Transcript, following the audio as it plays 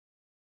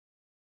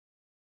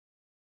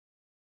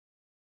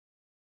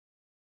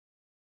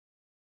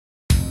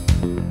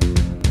My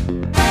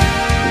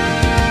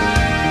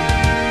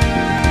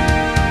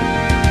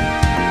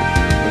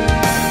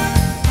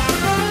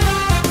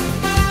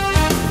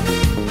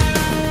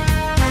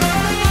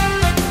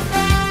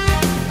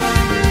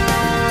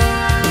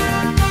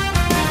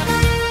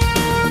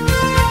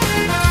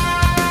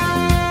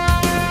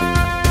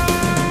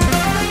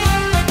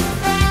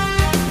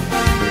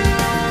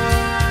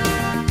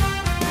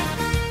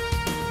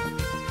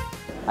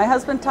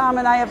husband Tom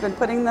and I have been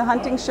putting the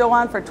hunting show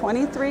on for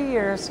 23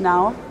 years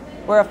now.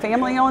 We're a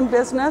family-owned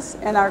business,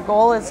 and our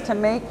goal is to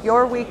make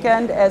your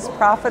weekend as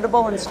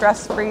profitable and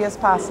stress-free as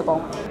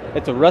possible.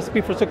 It's a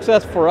recipe for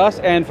success for us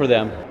and for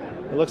them.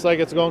 It looks like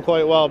it's going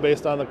quite well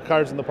based on the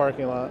cars in the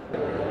parking lot.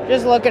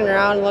 Just looking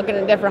around, looking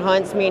at different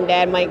hunts. Me and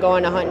Dad might go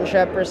on a hunting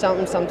trip or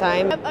something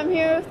sometime. I'm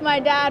here with my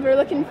dad. We're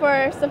looking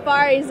for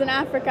safaris in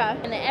Africa.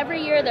 And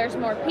every year there's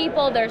more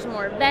people, there's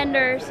more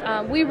vendors.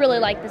 We really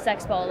like this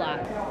expo a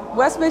lot.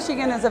 West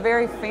Michigan is a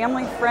very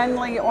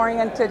family-friendly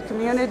oriented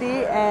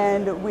community,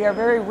 and we are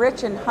very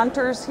rich in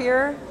hunters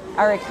here.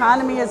 Our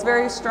economy is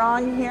very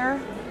strong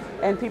here,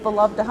 and people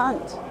love to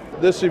hunt.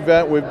 This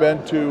event we've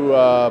been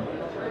to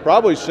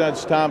probably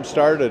since Tom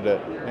started it,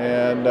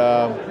 and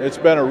it's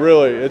been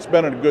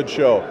a good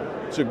show.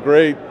 It's a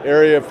great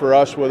area for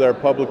us with our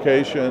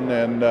publication,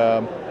 and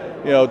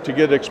to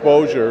get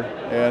exposure,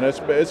 and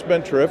it's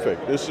been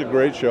terrific. This is a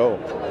great show.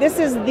 This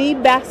is the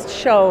best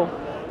show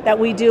that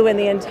we do in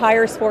the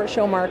entire sports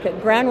show market.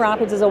 Grand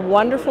Rapids is a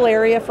wonderful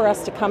area for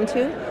us to come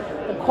to.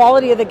 The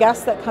quality of the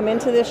guests that come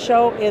into this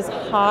show is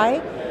high.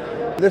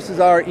 This is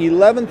our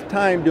 11th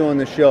time doing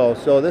the show,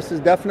 so this is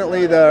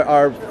definitely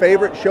our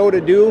favorite show to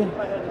do.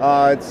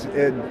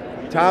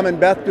 Tom and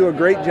Beth do a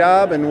great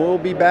job, and we'll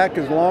be back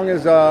as long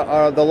as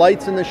the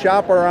lights in the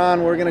shop are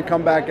on. We're going to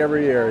come back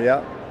every year.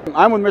 Yeah.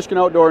 I'm with Michigan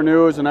Outdoor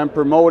News, and I'm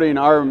promoting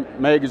our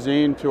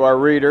magazine to our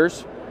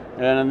readers.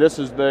 And this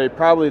is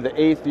probably the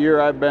 8th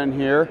year I've been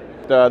here.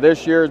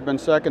 This year has been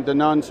second to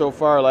none so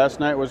far. Last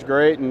night was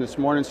great, and this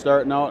morning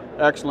starting out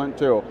excellent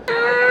too.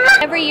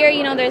 Every year,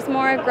 there's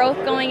more growth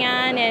going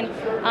on, and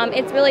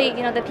it's really,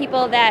 the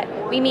people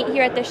that we meet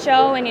here at the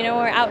show and,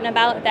 we're out and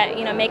about that,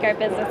 make our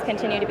business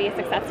continue to be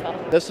successful.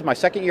 This is my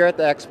second year at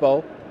the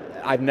Expo.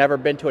 I've never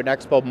been to an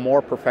Expo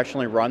more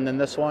professionally run than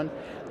this one.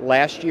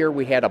 Last year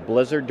we had a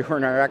blizzard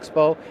during our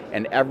Expo,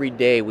 and every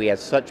day we had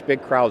such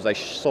big crowds, I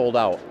sold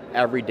out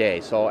every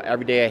day. So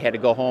every day I had to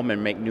go home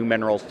and make new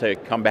minerals to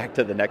come back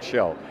to the next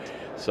show.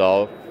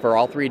 So for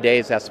all 3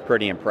 days, that's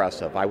pretty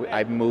impressive.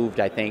 I've moved,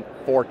 I think,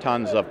 4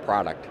 tons of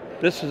product.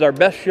 This is our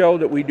best show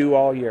that we do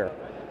all year.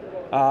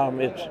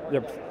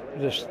 The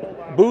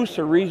booths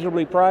are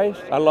reasonably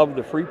priced. I love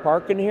the free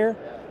parking here.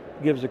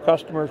 It gives the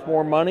customers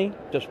more money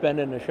to spend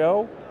in the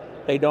show.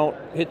 They don't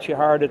hit you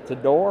hard at the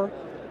door.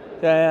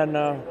 And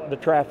the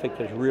traffic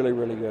is really,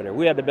 really good here.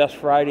 We had the best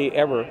Friday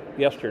ever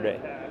yesterday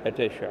at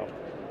this show.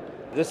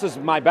 This is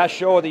my best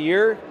show of the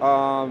year,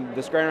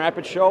 this Grand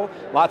Rapids show.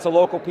 Lots of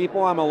local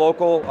people. I'm a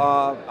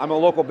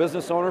local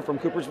business owner from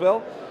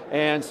Coopersville,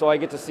 and so I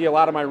get to see a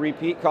lot of my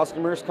repeat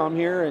customers come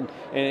here and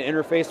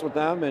interface with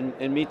them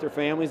and meet their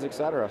families,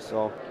 etc.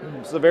 So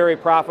it's a very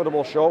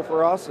profitable show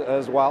for us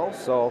as well.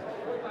 So,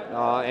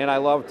 and I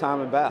love Tom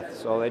and Beth,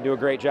 so they do a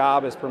great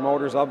job as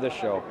promoters of this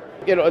show.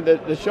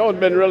 The show has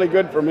been really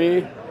good for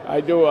me.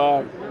 I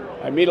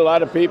meet a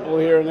lot of people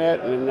here and that,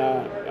 and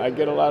I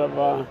get a lot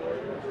of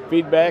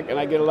feedback, and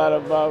I get a lot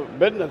of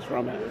business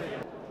from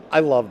it.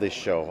 I love this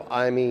show.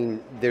 I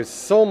mean, there's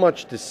so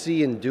much to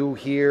see and do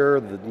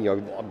here.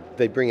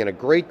 They bring in a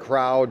great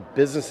crowd.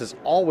 Business has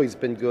always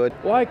been good.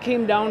 Well, I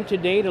came down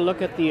today to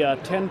look at the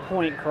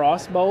 10-point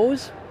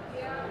crossbows.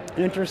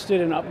 Interested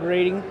in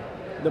upgrading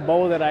the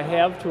bow that I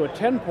have to a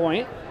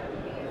 10-point.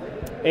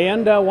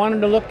 And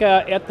wanted to look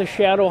at the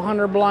Shadow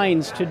Hunter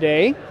blinds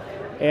today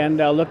and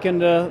look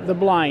into the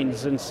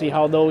blinds and see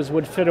how those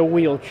would fit a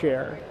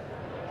wheelchair.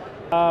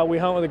 We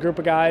hunt with a group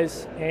of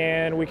guys,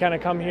 and we kind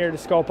of come here to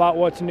scope out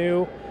what's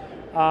new.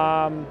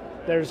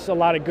 There's a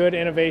lot of good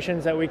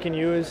innovations that we can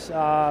use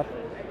out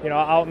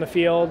in the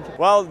field.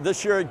 Well,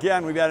 this year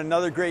again, we've had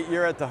another great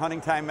year at the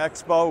Hunting Time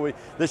Expo.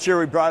 This year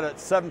we brought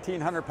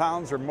 1,700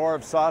 pounds or more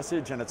of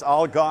sausage, and it's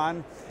all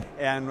gone.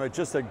 And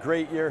just a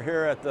great year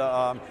here at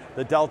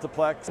the Delta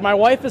Plex. My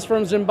wife is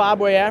from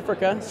Zimbabwe,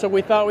 Africa, so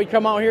we thought we'd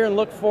come out here and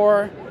look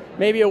for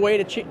maybe a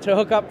way to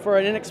hook up for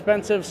an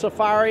inexpensive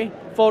safari,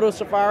 photo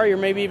safari, or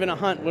maybe even a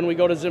hunt when we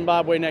go to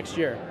Zimbabwe next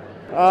year.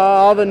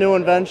 All the new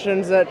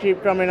inventions that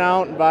keep coming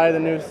out, and buy the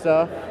new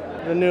stuff,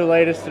 the new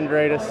latest and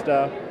greatest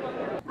stuff.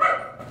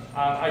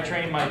 I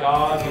train my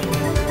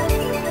dog.